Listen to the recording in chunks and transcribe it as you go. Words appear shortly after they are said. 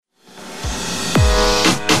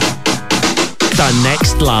The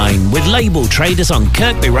Next Line with Label Traders on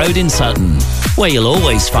Kirkby Road in Sutton, where you'll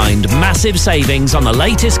always find massive savings on the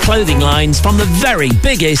latest clothing lines from the very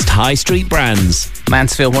biggest high street brands.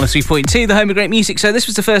 Mansfield 103.2, the home of great music. So this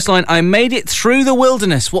was the first line. I made it through the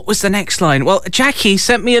wilderness. What was the next line? Well, Jackie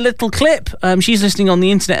sent me a little clip. She's listening on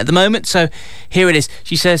the internet at the moment, so here it is.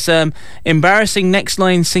 She says, embarrassing next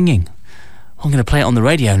line singing. I'm going to play it on the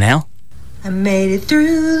radio now. I made it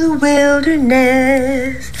through the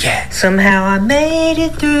wilderness. Yeah. Somehow I made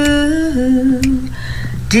it through.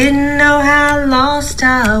 Didn't know how lost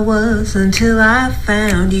I was until I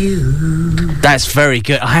found you. That's very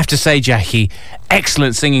good. I have to say, Jackie,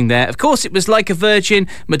 excellent singing there. Of course, it was Like a Virgin.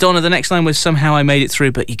 Madonna, the next line was Somehow I Made It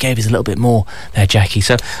Through, but you gave us a little bit more there, Jackie.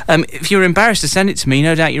 So if you're embarrassed to send it to me,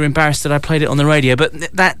 no doubt you're embarrassed that I played it on the radio, but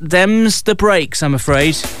them's the breaks, I'm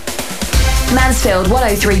afraid. Mansfield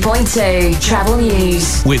 103.2 Travel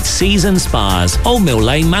News. With Season Spas, Old Mill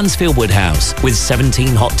Lane, Mansfield Woodhouse. With 17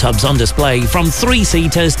 hot tubs on display from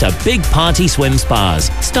 3-seaters to big party swim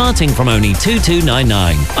spas. Starting from only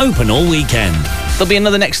 $22.99. Open all weekend. There'll be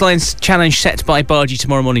another Next Line challenge set by Bargy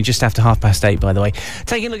tomorrow morning just after 8:30, by the way.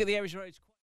 Taking a look at the average roads.